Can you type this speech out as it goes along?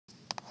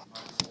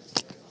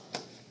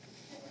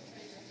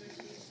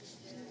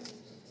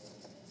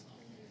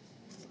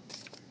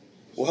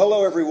Well,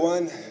 hello,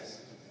 everyone.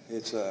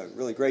 It's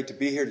really great to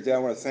be here today. I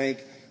want to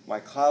thank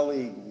my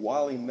colleague,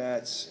 Wally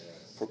Metz,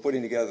 for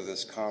putting together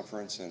this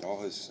conference and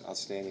all his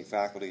outstanding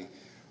faculty,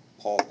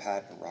 Paul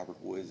Patton,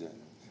 Robert Woods, and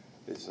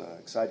his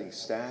exciting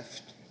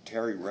staff,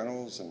 Terry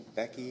Reynolds and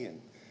Becky and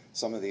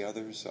some of the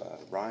others.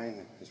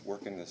 Ryan is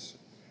working this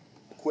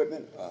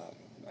equipment.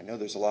 I know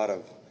there's a lot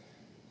of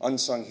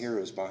unsung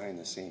heroes behind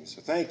the scenes.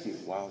 So thank you,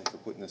 Wally, for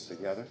putting this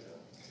together.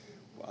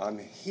 I'm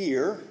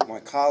here. My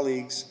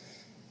colleagues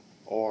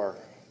are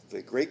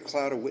the great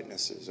cloud of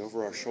witnesses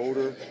over our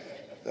shoulder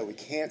that we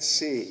can't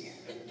see.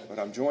 But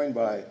I'm joined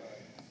by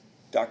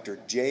Dr.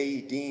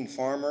 J. Dean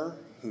Farmer,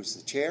 who's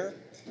the chair,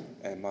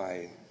 and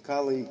my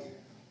colleague,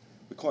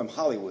 we call him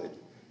Hollywood,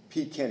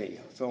 Pete Kenny,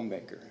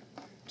 filmmaker,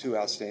 two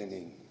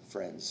outstanding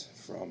friends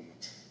from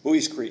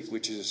Buies Creek,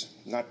 which is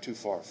not too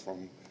far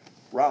from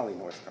Raleigh,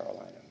 North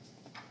Carolina.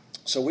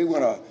 So we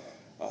want to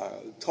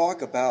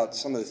talk about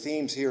some of the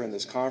themes here in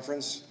this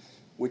conference,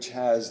 which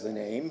has the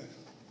name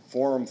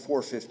Forum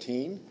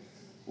 415,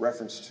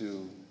 reference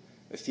to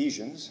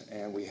Ephesians,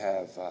 and we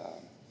have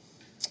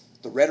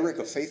the rhetoric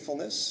of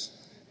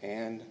faithfulness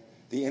and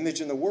the image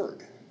in the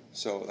word.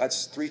 So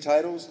that's three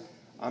titles.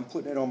 I'm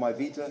putting it on my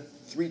Vita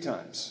 3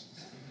 times.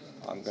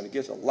 I'm going to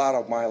get a lot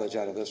of mileage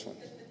out of this one.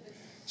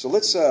 So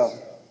let's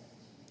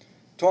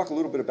talk a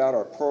little bit about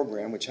our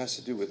program, which has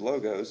to do with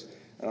logos,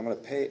 and I'm going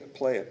to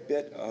play a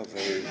bit of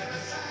a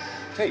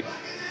tape.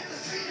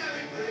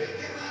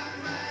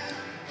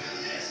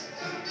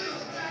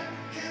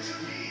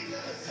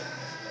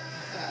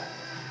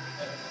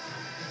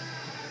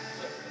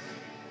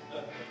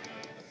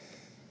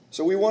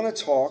 So we want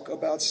to talk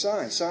about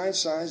signs.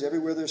 Signs,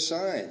 everywhere there's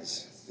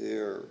signs.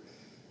 They're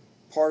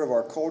part of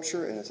our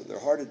culture, and they're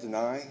hard to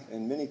deny.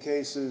 In many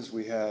cases,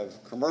 we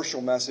have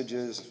commercial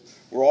messages.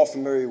 We're all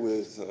familiar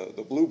with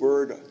the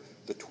Bluebird,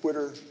 the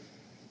Twitter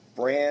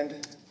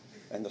brand,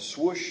 and the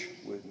swoosh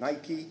with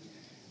Nike,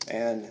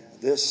 and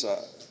this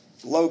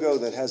logo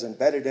that has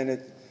embedded in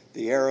it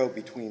the arrow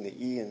between the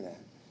E and the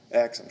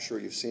X. I'm sure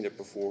you've seen it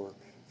before.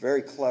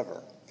 Very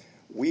clever.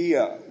 We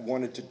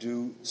wanted to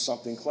do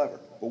something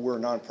clever. But we're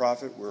a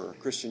nonprofit. We're a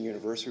Christian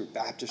university, we're a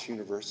Baptist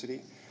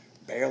university.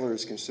 Baylor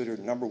is considered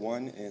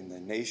 #1 in the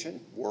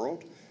nation,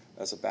 world,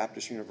 as a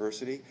Baptist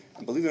university.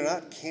 And believe it or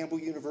not, Campbell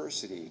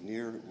University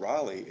near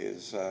Raleigh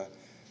is,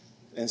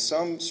 in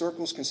some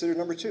circles, considered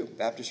 #2,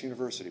 Baptist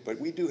University. But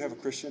we do have a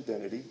Christian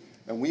identity,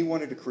 and we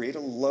wanted to create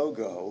a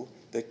logo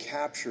that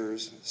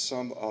captures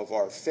some of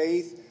our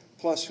faith,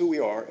 plus who we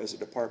are as a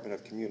Department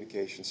of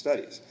Communication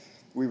Studies.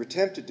 We were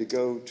tempted to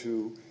go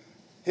to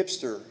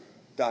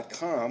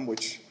hipsterlogo.com,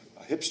 which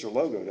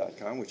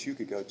you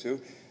could go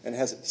to, and it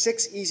has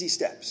 6 easy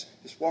steps.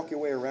 Just walk your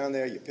way around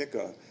there. You pick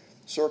a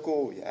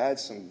circle, you add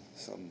some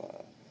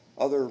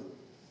other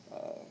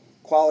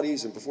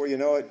qualities, and before you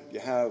know it, you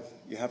have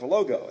a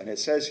logo. And it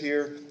says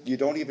here you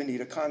don't even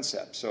need a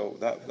concept. So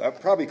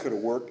that probably could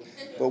have worked,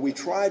 but we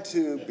tried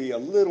to be a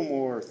little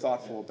more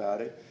thoughtful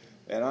about it.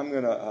 And I'm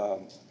going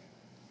to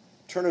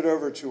turn it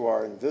over to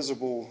our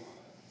invisible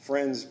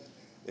friends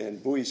in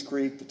Buies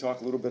Creek to talk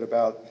a little bit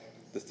about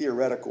the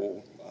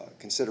theoretical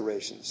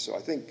considerations. So I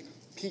think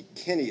Pete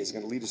Kenny is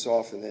going to lead us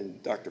off, and then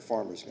Dr.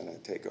 Farmer is going to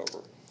take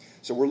over.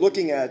 So we're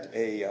looking at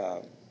a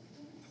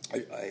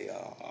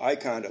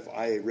icon of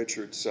I.A.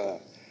 Richards'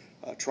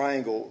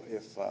 triangle.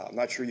 I'm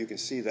not sure you can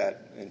see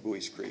that in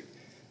Buies Creek.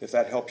 If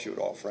that helps you at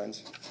all,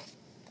 friends.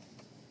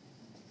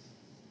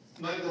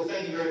 Michael,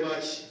 thank you very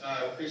much.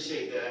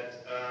 Appreciate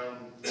that.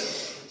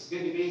 It's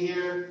good to be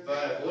here,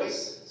 but a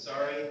voice,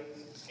 sorry,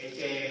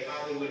 a.k.a.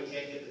 Hollywood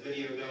can't get the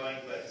video going,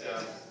 but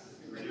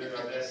we're doing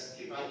our best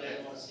to get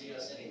that. Want to see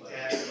us anyway.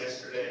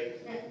 Yesterday.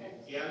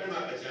 Yeah, I'm in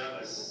my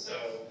pajamas, so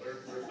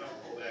we're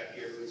comfortable back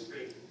here, Buies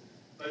Creek.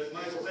 But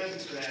Michael, thank you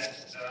for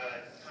that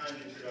kind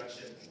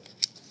introduction.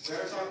 We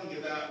are talking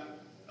about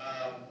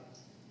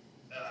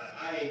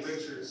I.A.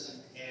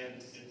 Richards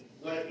and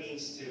what it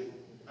means to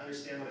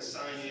understand what a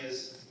sign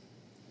is,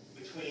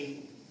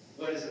 between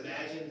what is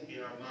imagined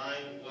in our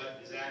mind, what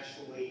is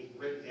actually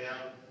written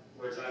down,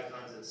 words,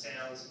 icons, and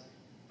sounds,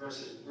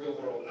 versus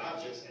real-world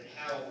objects, and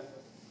how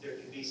there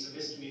can be some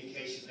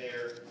miscommunication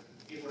there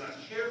if we're not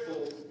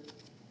careful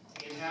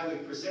in how we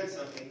present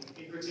something,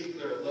 in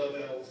particular a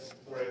logo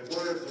or a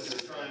word when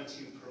we're trying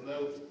to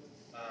promote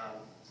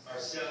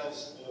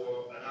ourselves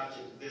or an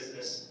object of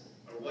business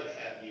or what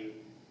have you,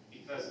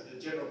 because the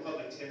general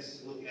public tends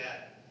to look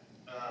at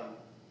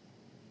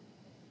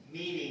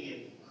meaning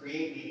and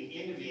create meaning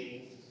into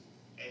meaning,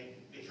 and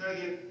they kind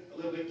of get a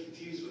little bit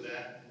confused with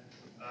that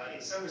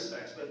in some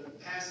respects, but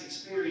past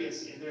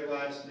experience in their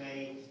lives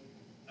may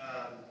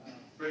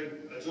bring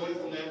a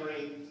joyful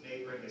memory,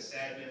 may bring a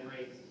sad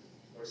memory,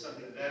 or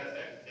something to that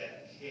effect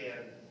that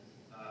can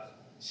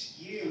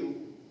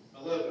skew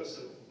a logo.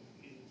 So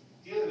in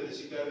dealing with this,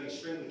 you've got to be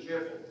extremely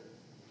careful.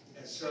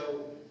 And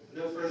so,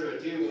 with no further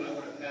ado, I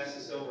want to pass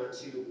this over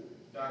to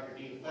Dr.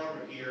 Dean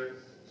Farmer here,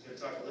 who's going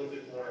to talk a little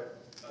bit more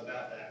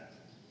about that.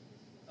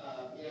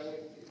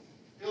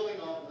 Building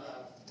on,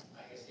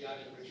 I guess, the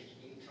I.A. Richards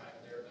meaning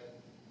triangle there,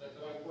 but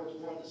going towards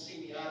more of the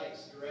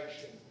semiotics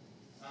direction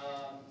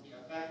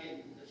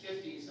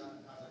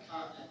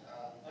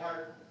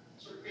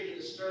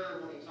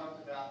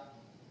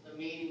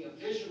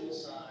visual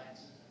signs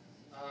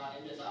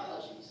and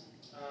mythologies.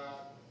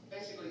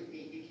 Basically,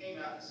 he came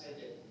out and said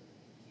that,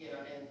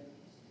 and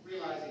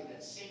realizing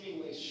that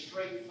seemingly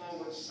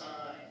straightforward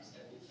signs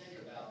that we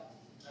think about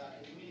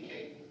can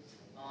communicate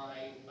on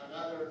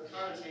another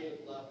connotative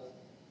level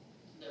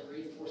that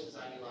reinforces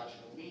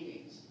ideological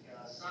meanings.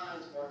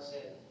 Signs, Mark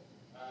said,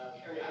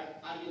 carry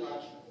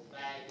ideological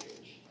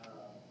baggage.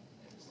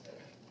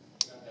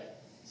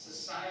 That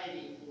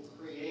society will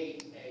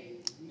create a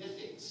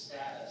mythic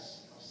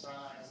status of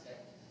signs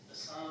that the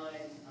sign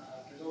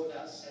can go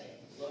without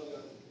saying. The logo,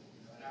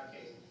 in our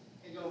case,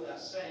 can go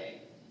without saying.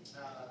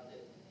 That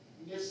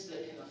myths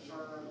that can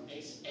affirm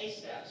a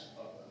status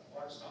quo.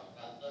 Mark's talking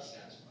about the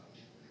status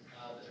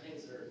quo. The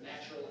things that are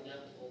natural,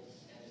 inevitable,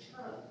 and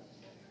eternal.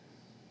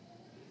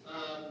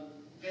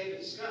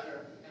 David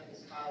Scudder and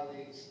his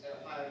colleagues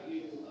at Ohio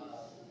U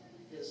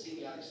did a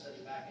semiotic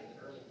study back in the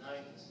early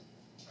 90s,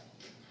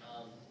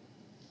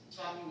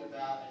 talking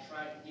about and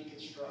trying to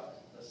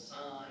deconstruct the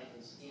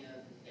signs in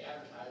the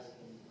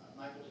advertising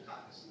Michael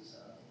Dukakis'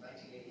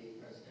 1988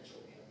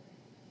 presidential campaign,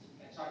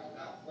 and talked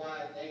about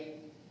why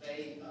they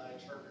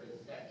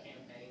interpreted that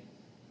campaign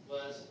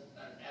was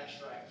an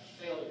abstract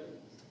failure,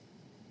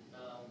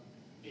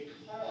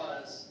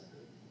 because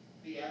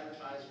the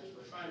advertisers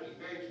were trying to be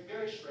very,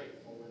 very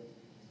straightforward.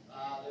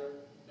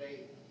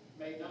 They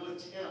made no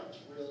attempt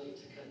really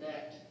to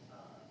connect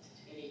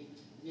to any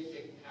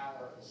mythic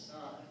power of the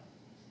sign.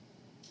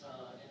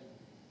 And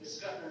the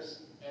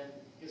Scudder's and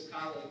his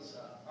colleagues'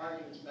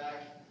 arguments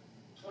back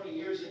 20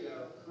 years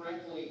ago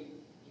correctly,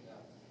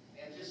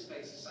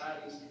 anticipate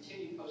society's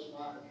continued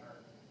postmodern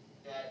turn,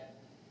 that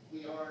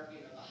we are,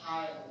 the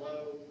high and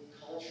low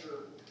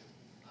culture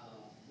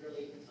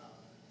really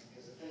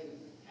is a thing of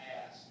the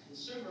past.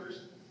 Consumers,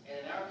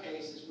 and in our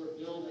case, as we're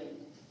building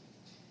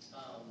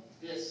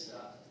this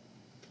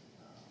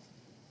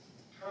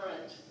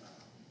current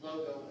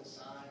logo and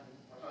sign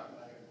we're talking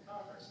about here in the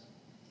conference,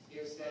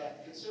 is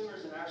that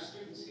consumers and our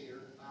students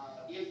here,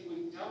 if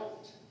we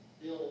don't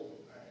build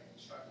or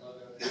construct a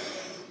logo that can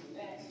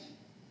connect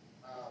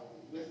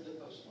with the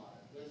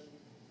postmodern, with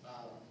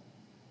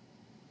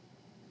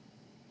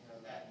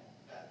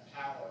that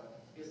power,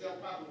 is they'll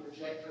probably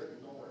reject or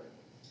ignore it.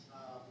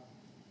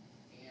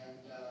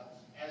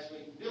 As we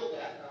build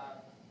that,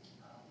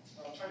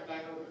 I'll turn it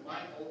back over to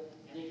Michael,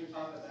 and he can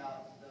talk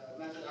about the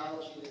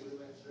methodology that we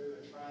went through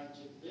in trying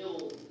to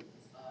build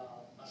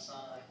a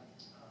sign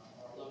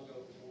or a logo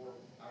for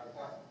our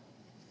department.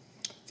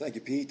 Thank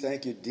you, Pete.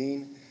 Thank you,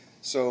 Dean.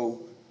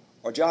 So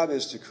our job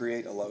is to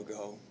create a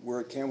logo.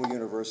 We're at Campbell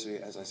University.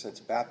 As I said, it's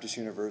Baptist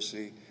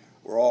University.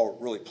 We're all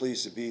really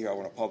pleased to be here. I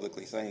want to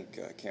publicly thank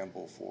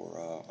Campbell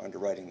for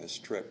underwriting this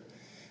trip.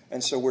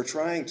 And so we're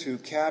trying to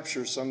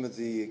capture some of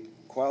the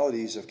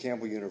qualities of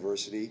Campbell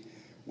University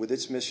with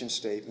its mission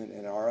statement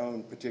and our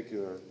own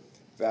particular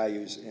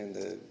values in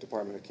the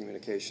Department of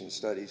Communication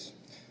Studies,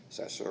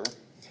 SASUR.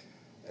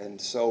 And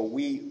so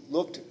we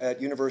looked at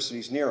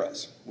universities near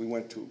us. We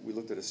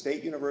looked at a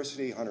state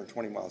university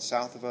 120 miles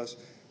south of us.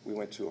 We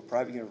went to a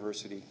private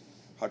university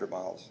 100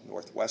 miles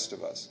northwest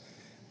of us.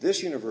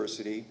 This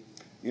university,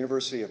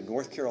 University of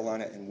North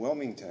Carolina in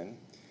Wilmington,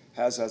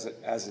 has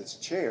as its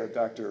chair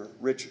Dr.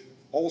 Rich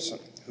Olson,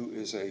 who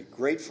is a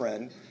great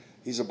friend.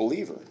 He's a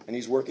believer, and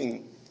he's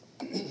working,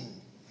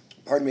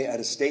 at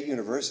a state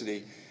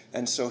university.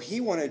 And so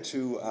he wanted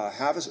to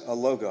have a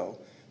logo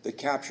that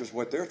captures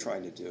what they're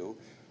trying to do,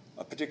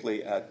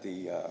 particularly at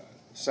the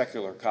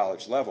secular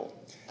college level.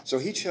 So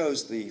he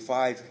chose the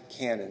 5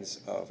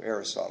 canons of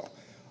Aristotle.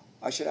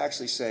 I should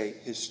actually say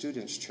his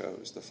students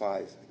chose the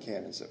 5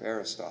 canons of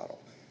Aristotle.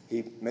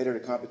 He made it a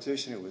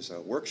competition. It was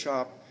a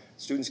workshop.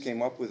 Students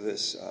came up with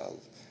this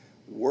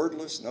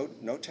wordless,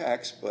 no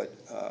text, but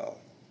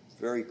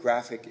very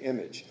graphic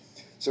image.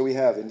 So we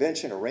have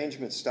invention,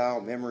 arrangement,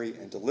 style, memory,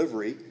 and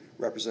delivery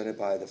represented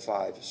by the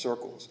 5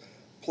 circles,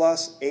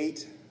 plus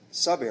 8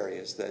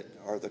 sub-areas that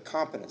are the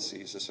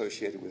competencies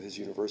associated with his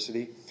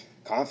university: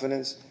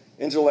 confidence,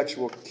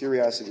 intellectual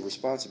curiosity,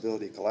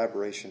 responsibility,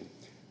 collaboration,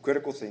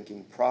 critical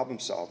thinking,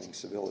 problem-solving,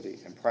 civility,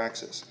 and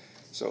praxis.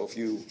 So if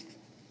you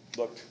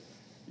looked,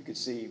 you could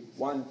see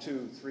 1,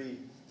 2, 3,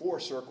 4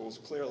 circles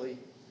clearly,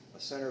 a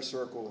center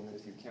circle, and then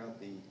if you count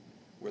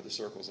where the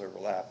circles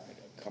overlap,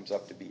 it comes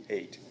up to be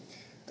 8.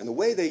 And the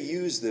way they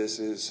use this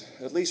is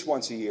at least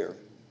once a year.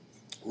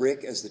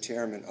 Rick, as the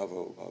chairman of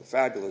a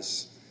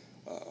fabulous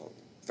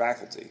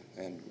faculty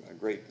and a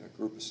great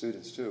group of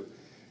students too,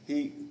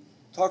 he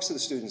talks to the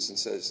students and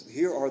says,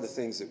 here are the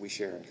things that we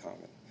share in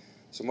common.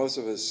 So most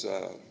of us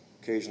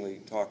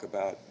occasionally talk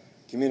about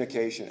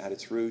communication at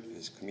its root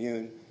is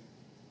commune,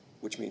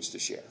 which means to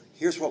share.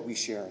 Here's what we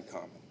share in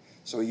common.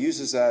 So he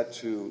uses that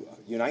to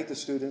unite the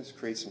students,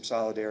 create some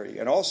solidarity,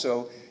 and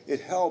also it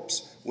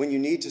helps when you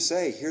need to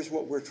say, here's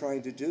what we're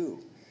trying to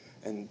do.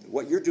 And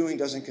what you're doing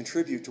doesn't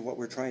contribute to what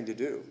we're trying to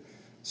do.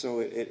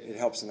 So it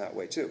helps in that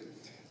way too.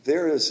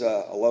 There is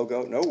a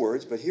logo, no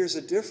words, but here's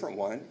a different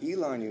one,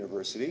 Elon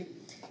University.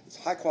 It's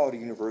a high-quality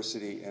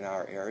university in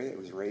our area. It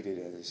was rated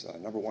as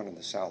 #1 in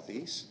the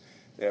Southeast.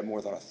 They have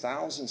more than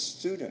 1,000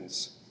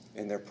 students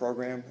in their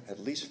program, at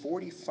least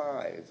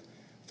 45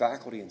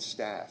 faculty and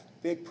staff.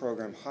 Big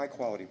program,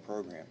 high-quality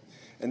program.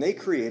 And they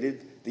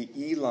created the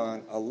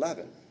Elon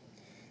 11.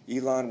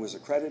 Elon was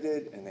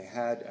accredited, and they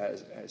had,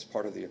 as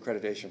part of the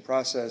accreditation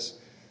process,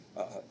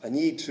 a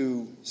need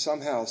to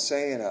somehow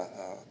say in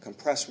a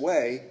compressed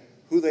way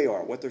who they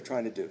are, what they're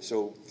trying to do.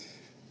 So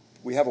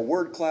we have a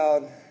word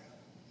cloud.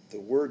 The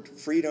word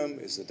freedom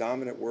is the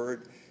dominant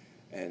word,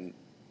 and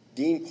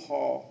Dean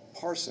Paul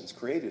Parsons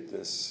created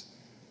this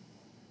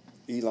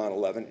Elon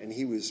 11, and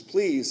he was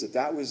pleased that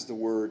that was the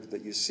word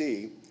that you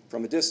see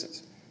from a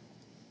distance.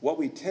 What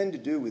we tend to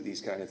do with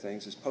these kind of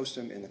things is post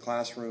them in the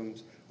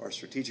classrooms or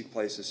strategic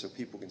places so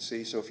people can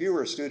see. So if you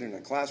were a student in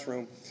a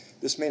classroom,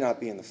 this may not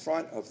be in the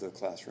front of the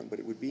classroom, but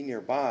it would be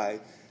nearby.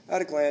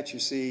 At a glance, you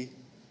see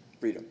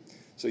freedom.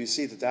 So you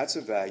see that that's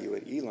a value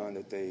at Elon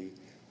that they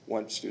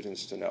want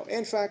students to know,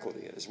 and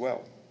faculty as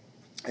well.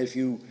 If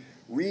you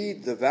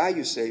read the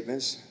value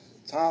statements,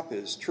 the top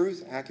is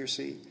truth,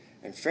 accuracy,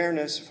 and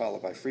fairness,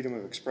 followed by freedom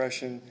of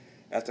expression,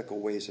 ethical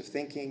ways of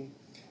thinking,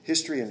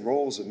 history and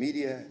roles of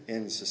media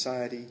in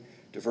society,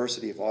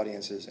 diversity of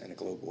audiences, and a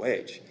global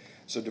age.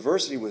 So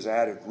diversity was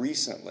added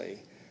recently,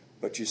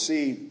 but you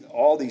see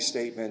all these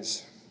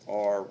statements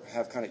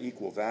have kind of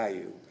equal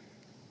value,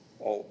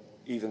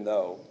 even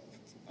though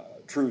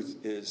truth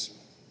is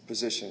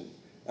positioned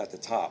at the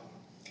top.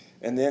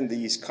 And then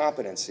these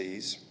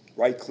competencies,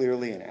 write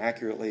clearly and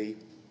accurately,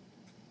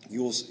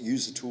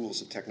 use the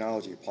tools of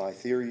technology, apply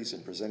theories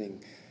in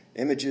presenting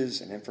images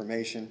and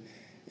information,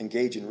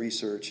 engage in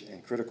research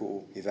and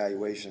critical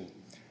evaluation,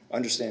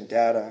 understand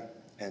data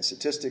and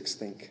statistics,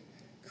 think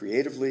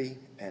creatively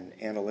and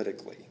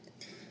analytically.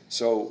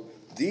 So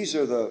these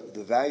are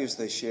the values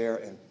they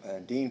share,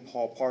 and Dean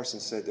Paul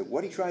Parsons said that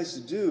what he tries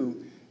to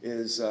do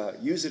is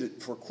use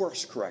it for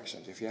course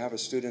corrections. If you have a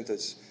student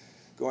that's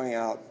going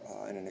out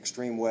in an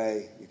extreme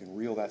way, you can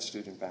reel that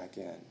student back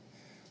in.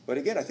 But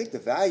again, I think the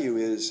value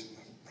is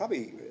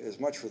probably as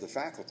much for the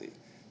faculty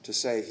to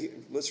say,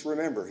 let's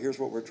remember, here's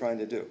what we're trying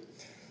to do.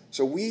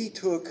 So we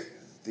took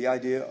the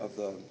idea of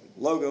the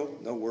logo,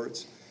 no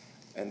words,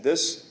 and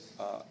this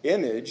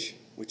image,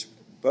 which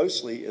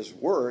mostly is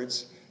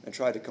words, and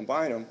tried to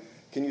combine them.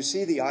 Can you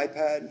see the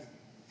iPad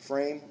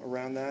frame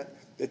around that?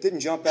 It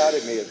didn't jump out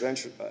at me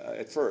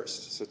at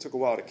first, so it took a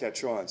while to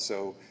catch on.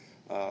 So,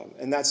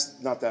 and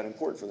that's not that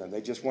important for them.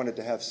 They just wanted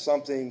to have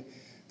something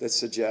that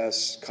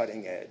suggests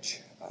cutting edge.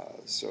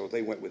 So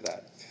they went with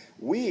that.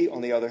 We,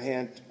 on the other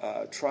hand,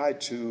 tried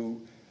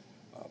to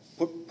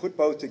put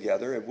both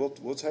together, and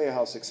we'll tell you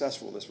how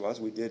successful this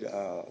was. We did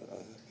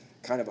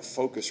kind of a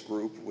focus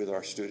group with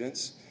our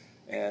students,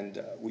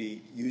 and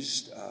we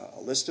used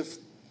a list of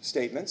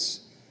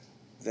statements.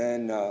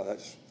 Then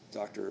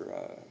Dr.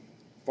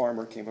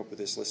 Farmer came up with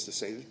this list of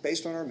statements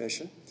based on our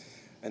mission,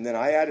 and then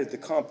I added the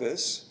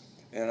compass,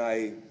 and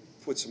I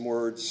put some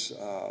words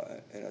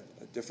in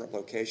a different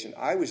location.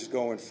 I was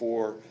going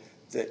for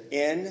the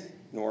N,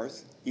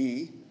 north,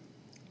 E,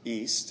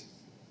 east,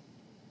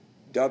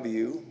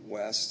 W,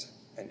 west,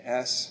 and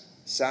S,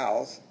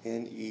 south,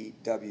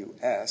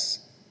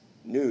 N-E-W-S,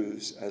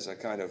 news, as a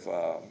kind of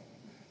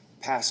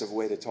passive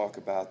way to talk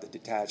about the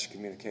detached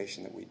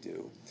communication that we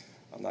do.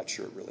 I'm not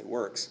sure it really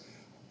works.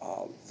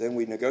 Then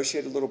we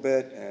negotiated a little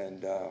bit,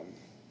 and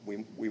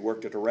we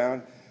worked it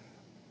around.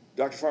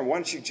 Dr. Farmer, why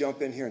don't you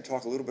jump in here and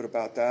talk a little bit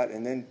about that,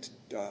 and then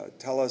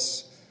tell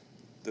us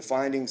the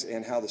findings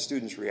and how the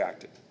students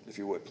reacted, if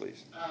you would,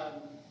 please.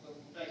 Well,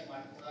 thanks,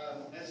 Mike.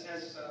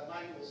 As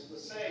Mike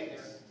was saying there,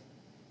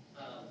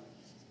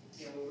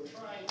 we were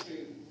trying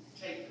to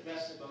take the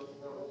best of both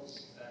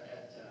worlds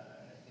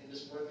in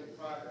this work in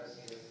progress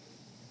here.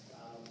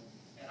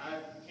 And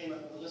I came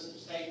up with a list of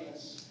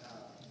statements.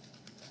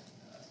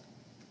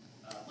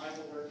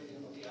 Michael worked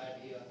in with the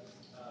idea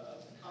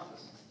of the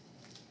compass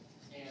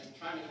and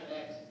trying to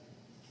connect,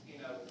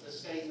 the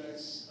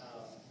statements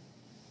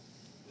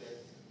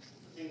with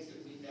the things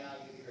that we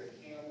value here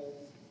at Campbell.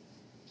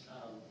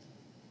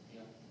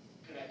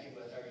 Connecting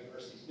with our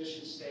university's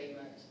mission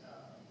statement,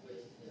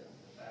 with the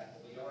fact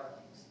that we are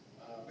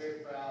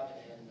very proud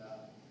and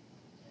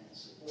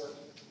support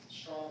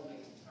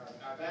strongly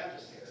our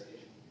Baptist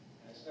heritage,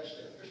 and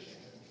especially our Christian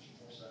heritage,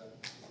 more so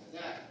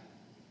than that.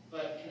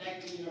 But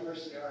connecting the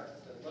university,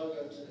 the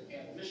logo to the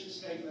Campbell mission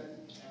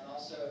statement, and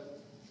also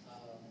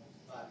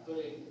by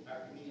putting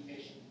our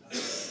communication,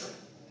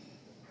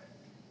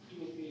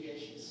 human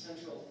communication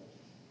central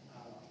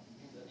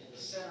in the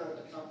center of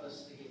the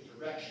compass to give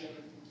direction.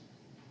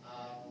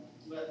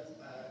 But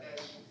as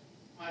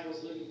Mike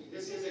was alluding to,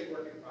 this is a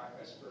work in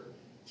progress. We're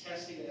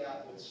testing it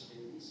out with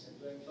students and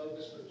doing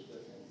focus groups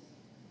with them.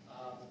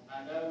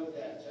 I know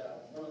that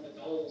one of the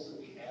goals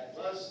that we had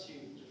was to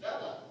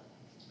develop,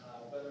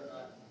 whether or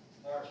not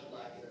March would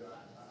like it or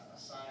not, a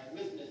sign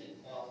with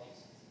mythic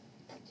qualities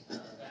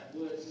that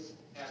would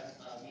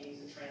have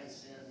means to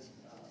transcend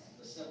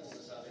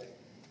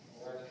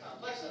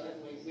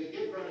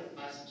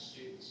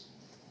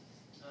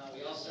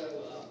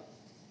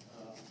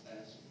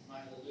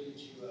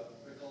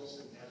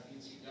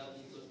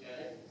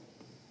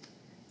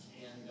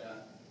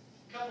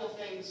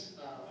things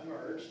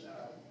emerged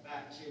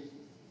back to,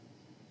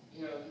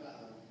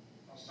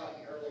 I was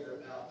talking earlier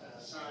about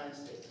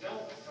signs that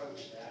don't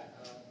approach that.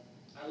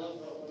 I love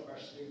what one of our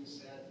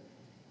students said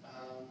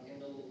in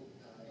the little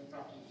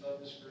impromptu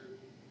focus group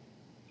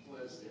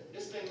was that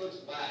this thing looks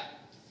black.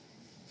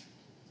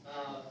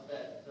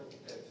 That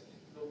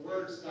the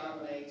words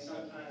dominate.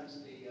 Sometimes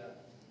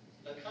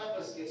the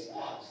compass gets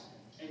lost.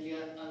 And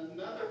yet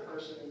another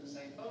person in the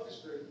same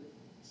focus group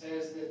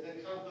says that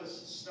the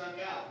compass stuck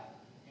out,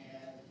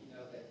 and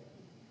that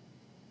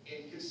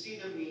it could see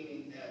the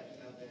meaning that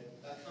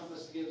that a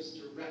compass gives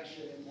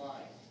direction in life.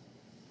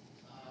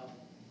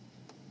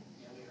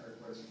 We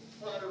heard words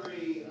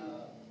cluttery.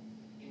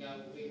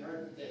 We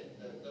heard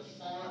that the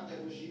font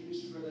that was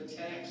used for the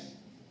text.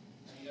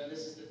 And,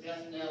 this is the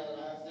death knell in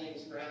all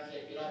things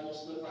graphic. It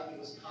almost looked like it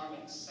was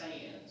Comic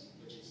Sans,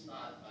 which it's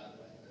not, by the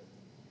way.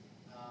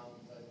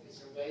 But is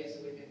there ways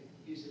that we can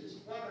use it as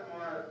a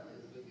watermark, that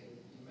we can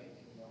make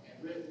it more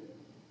handwritten?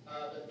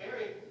 But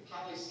very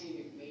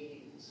polysemic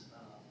meanings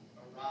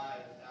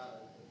arrive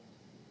out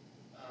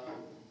of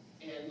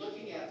it. And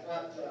looking at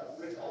what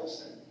Rick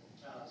Olson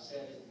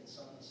said in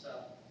some of the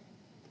stuff,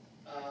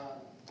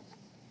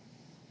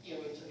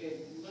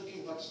 looking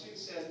at what Stu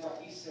said,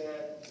 what he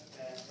said,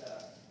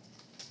 that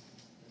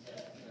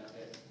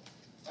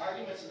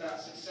arguments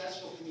about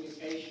successful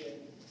communication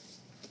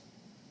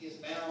is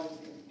bound,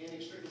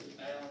 inextricably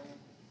bound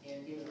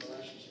in human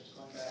relationships,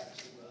 going back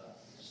to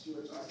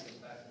Stuart's arguments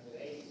back in the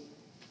mid-'80s,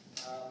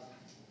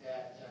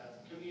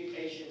 that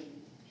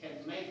communication can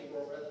make the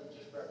world rather than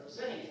just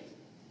representing it.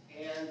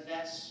 And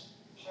that's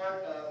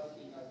part of,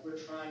 we're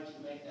trying to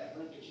make that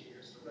linkage here,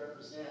 is to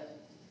represent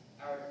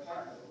our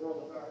department, the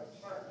world of our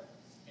department.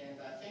 And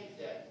I think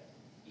that,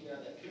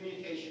 that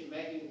communication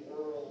making the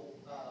world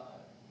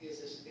is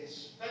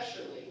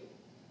especially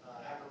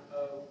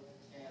apropos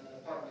in the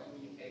Department of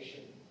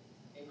Communication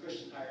in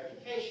Christian higher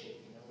education.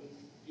 We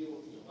deal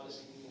with what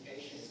is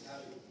communication, and how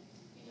do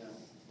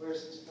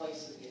where's its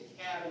place in the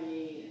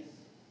academy, and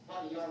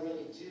what do y'all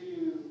really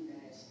do?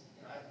 And it's,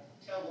 I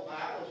tell the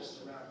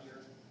biologists around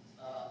here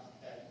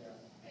that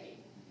hey,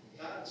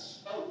 God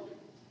spoke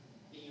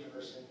the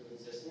universe into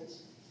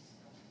existence.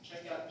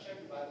 Check your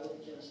Bible,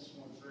 look at Genesis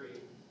 1:3.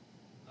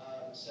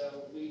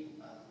 So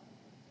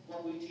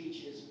what we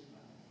teach is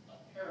of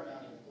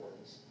paramount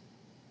importance.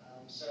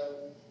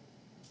 So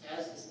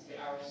as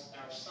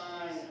our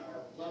sign,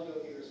 our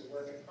logo here is a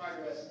work in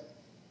progress,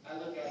 I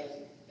look at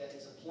it that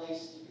it's a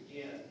place to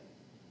begin.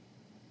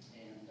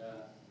 And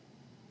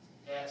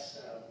that's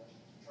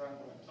where I'm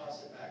going to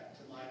toss it back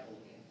to Michael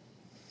again.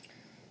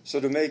 So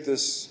to make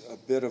this a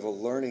bit of a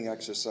learning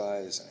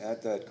exercise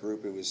at that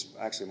group, it was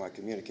actually my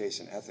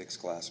communication ethics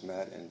class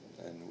met,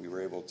 and we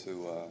were able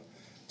to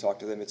talk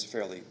to them. It's a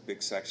fairly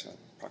big section,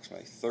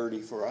 approximately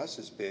 30 for us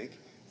is big,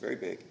 very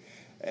big.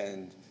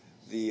 And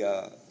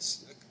the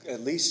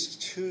at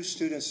least 2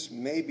 students,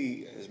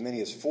 maybe as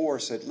many as 4,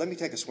 said, let me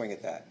take a swing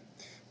at that,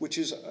 which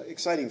is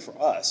exciting for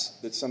us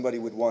that somebody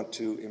would want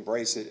to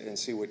embrace it and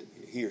see what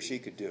he or she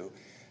could do.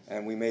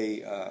 And we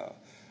may, I'm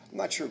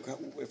not sure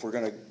if we're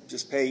going to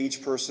just pay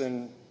each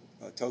person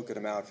a token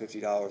amount,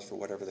 $50 for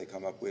whatever they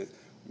come up with,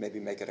 maybe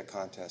make it a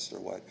contest or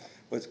what.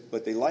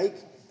 But they like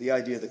the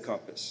idea of the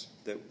compass,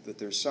 that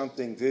there's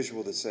something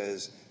visual that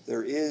says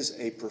there is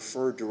a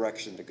preferred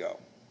direction to go.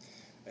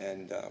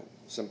 And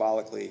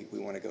symbolically, we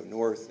want to go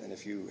north. And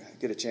if you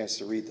get a chance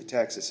to read the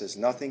text, it says,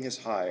 nothing is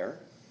higher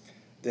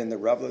than the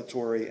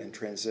revelatory and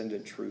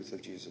transcendent truth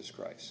of Jesus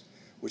Christ,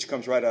 which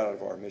comes right out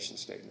of our mission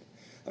statement.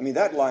 I mean,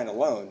 that line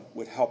alone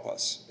would help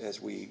us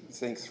as we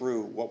think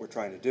through what we're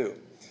trying to do.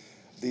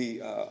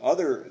 The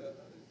other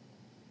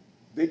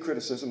big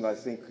criticism that I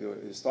think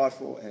is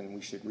thoughtful and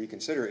we should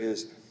reconsider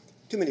is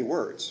too many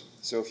words.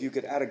 So if you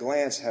could, at a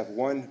glance, have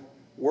one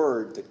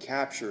word that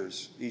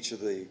captures each of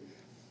the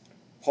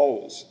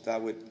poles,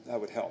 that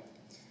would help.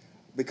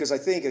 Because I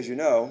think, as you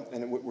know,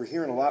 and we're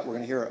hearing a lot, we're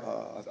going to hear,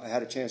 I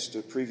had a chance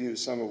to preview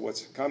some of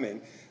what's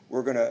coming,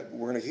 we're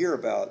going to hear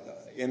about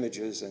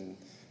images and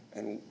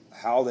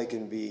how they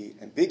can be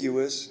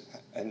ambiguous,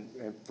 and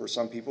for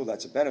some people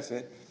that's a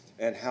benefit,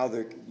 and how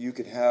you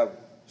could have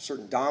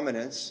certain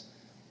dominance,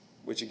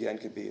 which again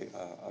could be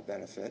a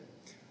benefit,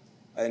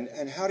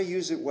 and how to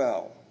use it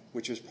well,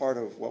 which is part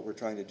of what we're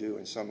trying to do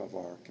in some of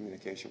our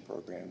communication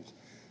programs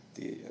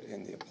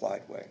in the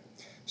applied way.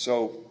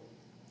 So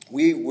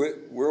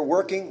we're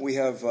working. We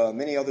have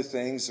many other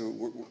things.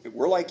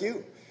 We're like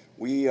you.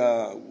 We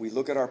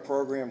look at our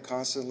program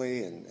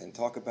constantly and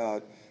talk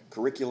about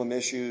curriculum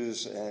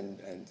issues,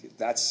 and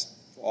that's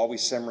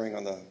always simmering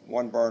on the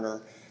one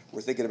burner.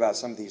 We're thinking about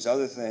some of these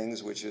other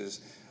things, which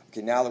is,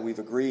 okay, now that we've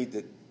agreed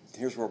that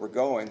here's where we're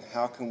going,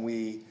 how can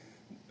we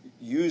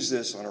use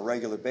this on a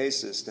regular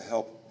basis to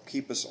help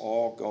keep us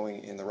all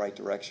going in the right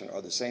direction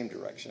or the same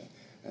direction,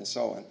 and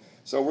so on.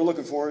 So we're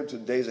looking forward to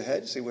the days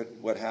ahead to see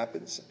what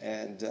happens.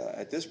 And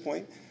at this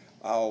point,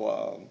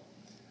 I'll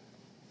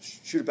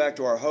shoot it back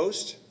to our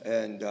host.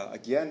 And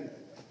again,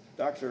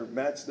 Dr.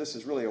 Metz, this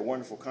is really a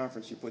wonderful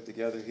conference you put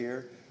together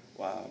here.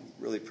 I'm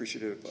really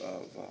appreciative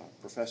of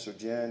Professor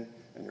Jen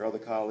and your other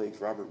colleagues,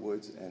 Robert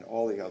Woods, and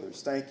all the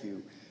others. Thank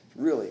you. It's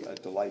really a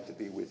delight to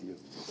be with you.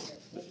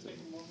 Let's take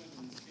a moment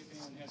and see if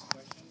anyone has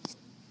questions,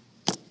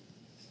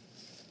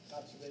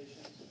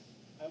 observations.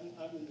 I'm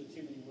in the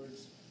too many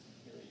words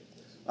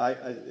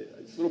area.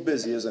 It's a little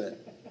busy, isn't it?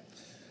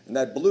 And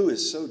that blue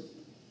is so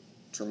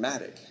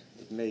dramatic,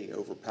 it may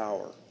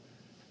overpower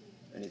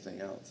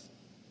anything else.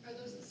 Are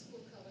those the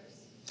school colors?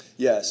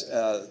 Yes.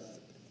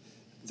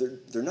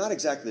 They're not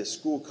exactly the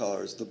school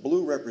colors. The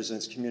blue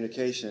represents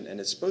communication, and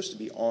it's supposed to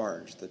be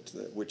orange,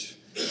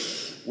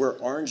 where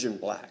orange and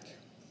black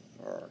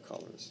are our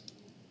colors.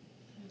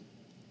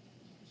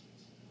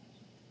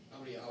 How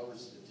many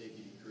hours did it take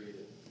you to create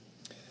it?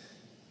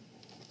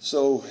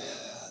 So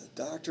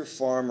Dr.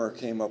 Farmer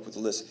came up with a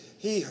list.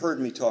 He heard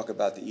me talk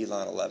about the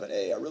Elon 11.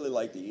 Hey, I really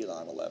like the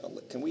Elon 11.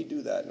 Can we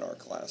do that in our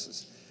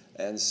classes?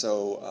 And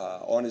so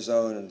on his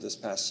own, and this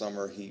past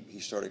summer, he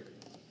started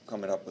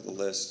coming up with a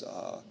list.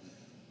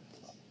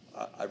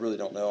 I really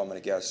don't know. I'm going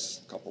to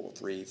guess a couple,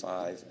 3,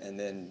 5, and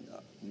then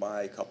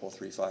my couple,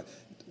 3, 5.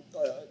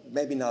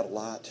 Maybe not a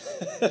lot.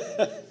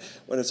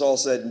 When it's all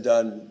said and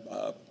done,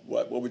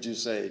 what would you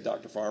say,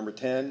 Dr. Farmer?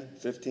 10,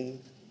 15?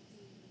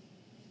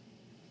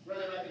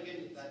 Rather, I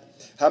begin with that.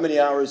 How many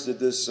hours did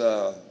this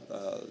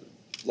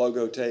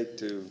logo take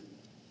to?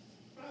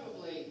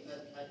 Probably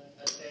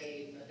a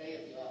day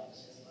at the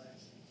office.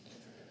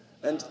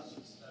 And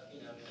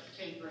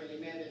Tinkering. It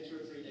may have been 2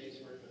 or 3 days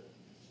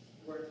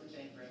worth of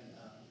tinkering.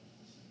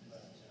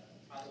 But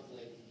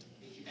probably,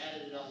 if you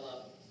added it all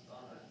up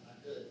on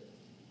a good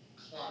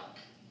clock,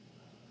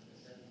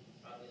 then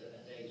probably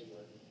a day's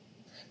worth.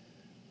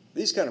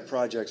 these kind of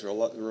projects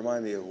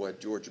remind me of what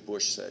George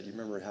Bush said. You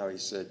remember how he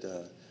said,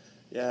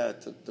 yeah,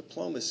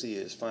 diplomacy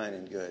is fine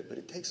and good, but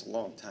it takes a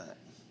long time.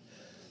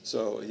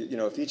 So,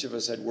 if each of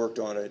us had worked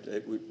on it,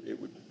 it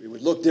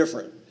would look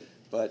different.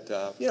 But,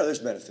 there's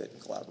benefit in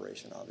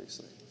collaboration,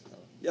 obviously. So,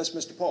 yes,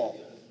 Mr. Paul.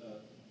 Yeah,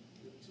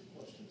 2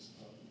 questions.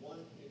 One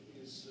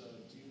is,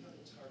 do you have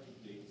a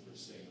target date for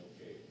saying,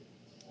 okay,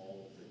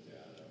 all of the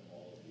data,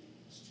 all of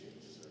these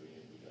changes are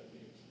in, we got to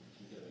make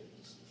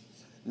a decision?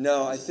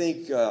 No, I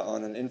think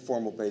on an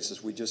informal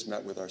basis, we just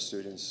met with our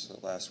students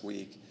last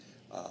week.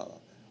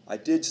 I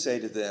did say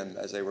to them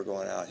as they were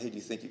going out, hey, do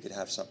you think you could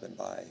have something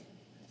by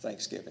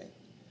Thanksgiving?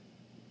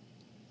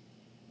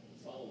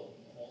 Follow-up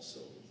also,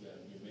 then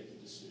you make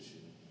a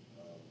decision.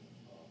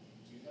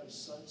 Do you have a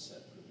sunset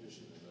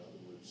provision? In other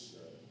words,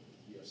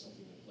 do you have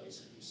something in place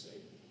that you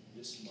say,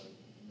 this might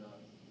not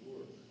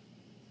work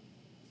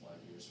 5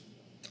 years from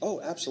now?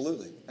 Oh,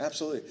 absolutely.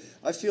 Absolutely.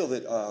 I feel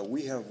that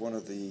we have one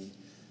of the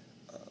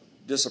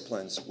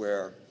disciplines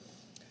where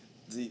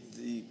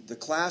the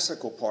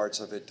classical parts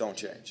of it don't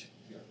change.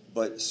 Yeah.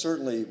 But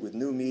certainly with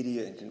new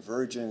media and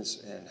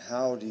convergence and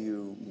how do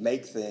you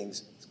make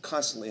things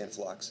constantly in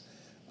flux.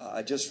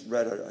 I just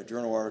read a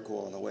journal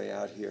article on the way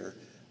out here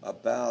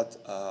about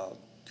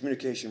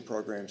communication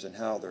programs and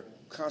how they're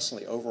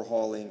constantly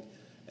overhauling,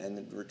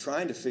 and we're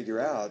trying to figure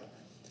out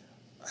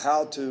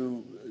how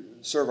to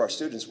serve our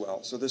students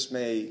well. So this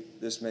may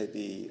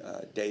be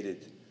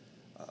dated.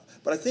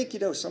 But I think,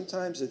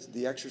 sometimes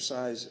the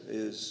exercise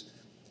is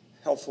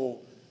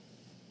helpful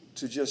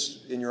to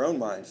just, in your own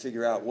mind,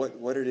 figure out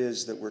what it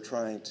is that we're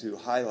trying to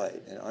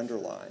highlight and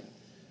underline.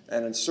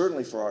 And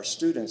certainly for our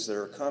students that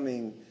are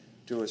coming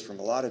to us from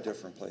a lot of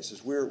different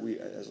places.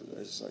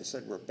 As I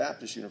said, we're a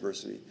Baptist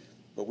university,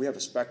 but we have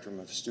a spectrum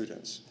of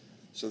students.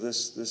 So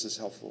this is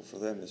helpful for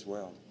them as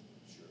well.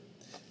 Sure.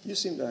 You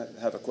seem to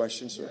have a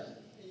question, sir.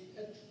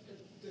 Yeah. At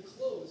the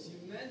close,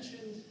 you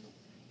mentioned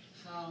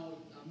how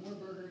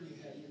Moorburger, you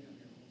had your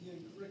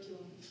viewing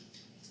curriculum,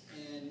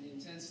 and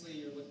intensely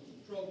you're looking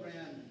at the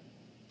program.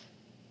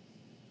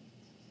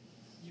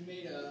 You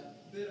made a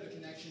bit of a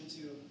connection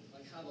to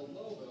how the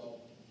logo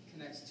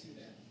connects to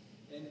that.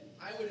 And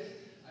I would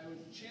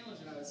challenge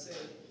and I would say,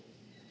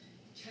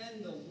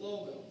 can the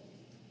logo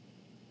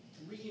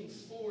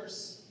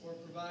reinforce or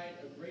provide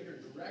a greater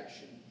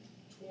direction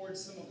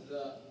towards some of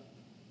the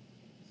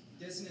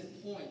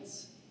dissonant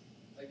points,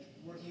 like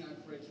working on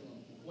curriculum?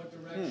 What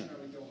direction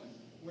are we going?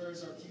 Where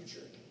is our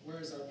future?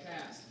 Where is our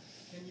past?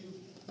 Can you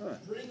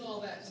bring all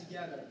that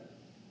together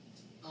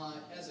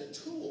as a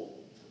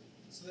tool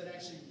so that it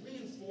actually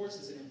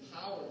reinforces and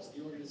empowers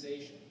the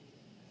organization?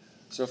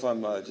 So if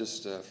I'm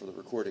just for the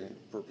recording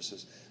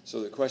purposes,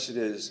 so the question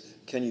is,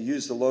 can you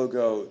use the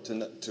logo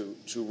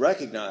to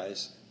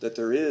recognize that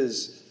there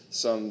is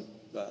some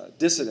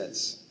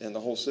dissonance in the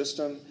whole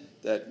system,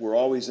 that we're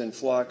always in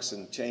flux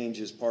and change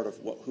is part of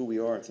who we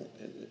are?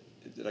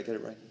 Did I get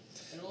it right?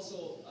 And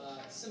also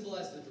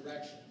symbolize the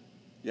direction.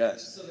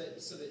 Yes. So that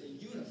it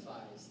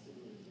unifies the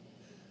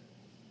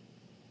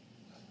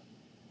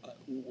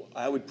group.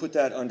 I would put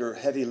that under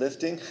heavy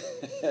lifting,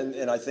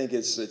 and I think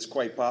it's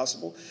quite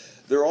possible.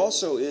 There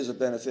also is a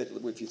benefit,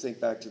 if you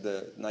think back to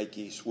the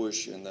Nike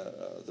swoosh and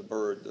the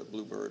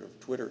blue bird of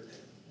Twitter.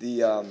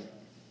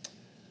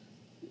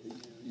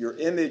 Your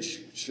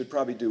image should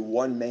probably do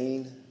one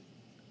main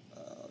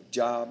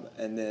job,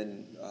 and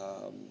then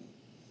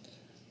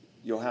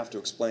you'll have to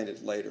explain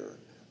it later.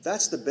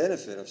 That's the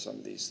benefit of some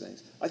of these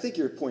things. I think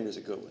your point is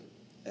a good one.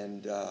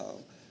 And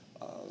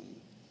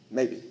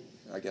maybe,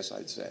 I guess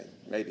I'd say,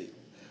 maybe.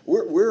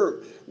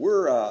 We're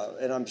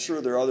and I'm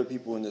sure there are other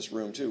people in this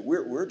room too,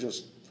 we're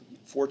just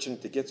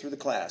fortunate to get through the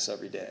class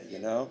every day, you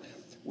know.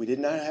 We did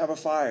not have a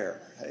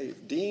fire. Hey,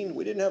 Dean,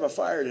 we didn't have a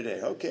fire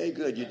today. Okay,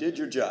 good, you did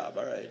your job.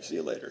 All right, see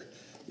you later.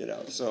 You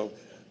know, so,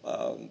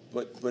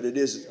 but it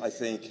is, I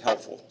think,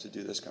 helpful to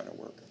do this kind of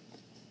work.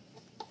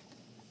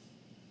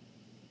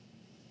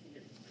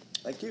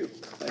 Thank you.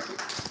 Thank you.